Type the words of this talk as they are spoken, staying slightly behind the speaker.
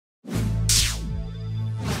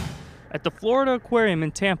At the Florida Aquarium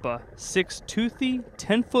in Tampa, 6 toothy,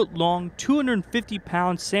 10-foot-long,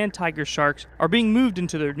 250-pound sand tiger sharks are being moved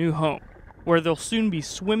into their new home, where they'll soon be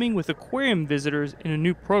swimming with aquarium visitors in a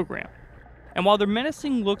new program. And while their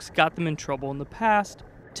menacing looks got them in trouble in the past,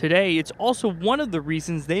 today it's also one of the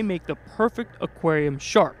reasons they make the perfect aquarium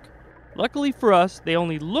shark. Luckily for us, they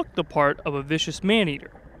only look the part of a vicious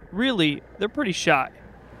man-eater. Really, they're pretty shy.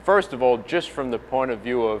 First of all, just from the point of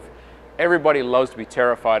view of everybody loves to be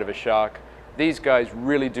terrified of a shark, these guys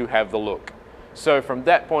really do have the look. So from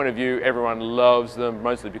that point of view, everyone loves them,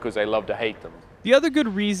 mostly because they love to hate them. The other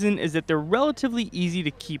good reason is that they're relatively easy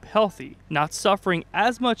to keep healthy, not suffering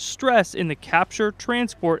as much stress in the capture,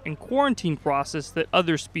 transport, and quarantine process that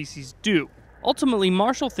other species do. Ultimately,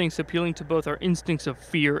 Marshall thinks appealing to both our instincts of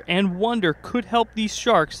fear and wonder could help these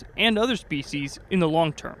sharks and other species in the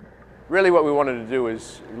long term. Really what we wanted to do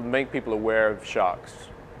is make people aware of sharks.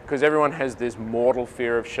 Because everyone has this mortal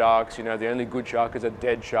fear of sharks, you know, the only good shark is a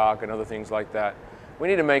dead shark and other things like that. We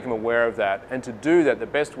need to make them aware of that, and to do that, the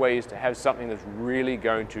best way is to have something that's really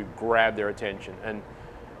going to grab their attention, and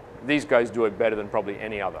these guys do it better than probably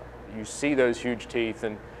any other. You see those huge teeth,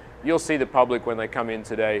 and you'll see the public when they come in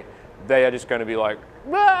today, they are just going to be like,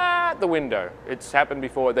 ah, the window. It's happened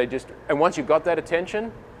before. And once you've got that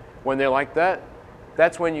attention, when they're like that,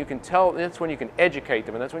 that's when you can tell, that's when you can educate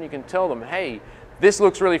them, and that's when you can tell them, hey, this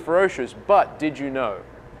looks really ferocious, but did you know?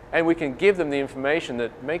 And we can give them the information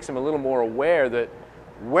that makes them a little more aware that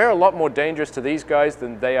we're a lot more dangerous to these guys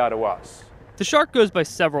than they are to us. The shark goes by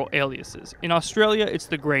several aliases. In Australia, it's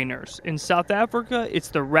the gray nurse. In South Africa, it's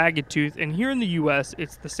the ragged tooth. And here in the US,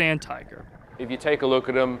 it's the sand tiger. If you take a look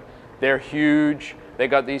at them, they're huge. They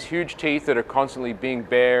got these huge teeth that are constantly being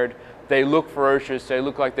bared. They look ferocious. They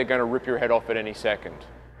look like they're going to rip your head off at any second.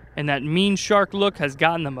 And that mean shark look has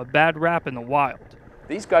gotten them a bad rap in the wild.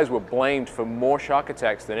 These guys were blamed for more shark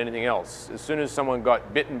attacks than anything else. As soon as someone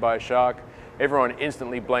got bitten by a shark, everyone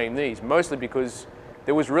instantly blamed these, mostly because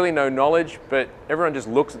there was really no knowledge, but everyone just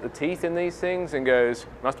looks at the teeth in these things and goes,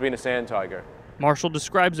 must have been a sand tiger. Marshall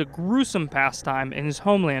describes a gruesome pastime in his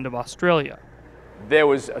homeland of Australia. There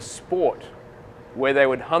was a sport where they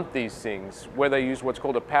would hunt these things, where they used what's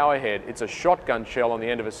called a powerhead. It's a shotgun shell on the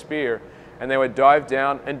end of a spear, and they would dive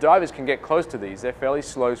down, and divers can get close to these. They're fairly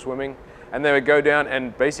slow swimming, and they would go down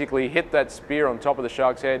and basically hit that spear on top of the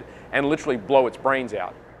shark's head and literally blow its brains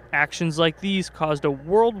out. Actions like these caused a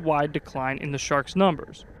worldwide decline in the shark's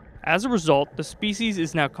numbers. As a result, the species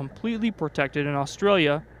is now completely protected in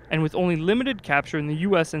Australia and with only limited capture in the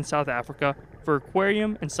US and South Africa for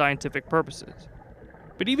aquarium and scientific purposes.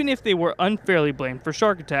 But even if they were unfairly blamed for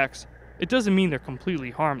shark attacks, it doesn't mean they're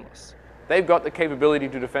completely harmless. They've got the capability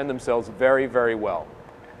to defend themselves very, very well.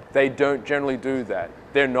 They don't generally do that.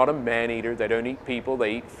 They're not a man-eater. They don't eat people.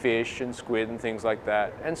 They eat fish and squid and things like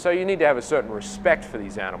that. And so you need to have a certain respect for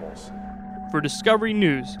these animals. For Discovery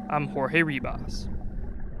News, I'm Jorge Ribas.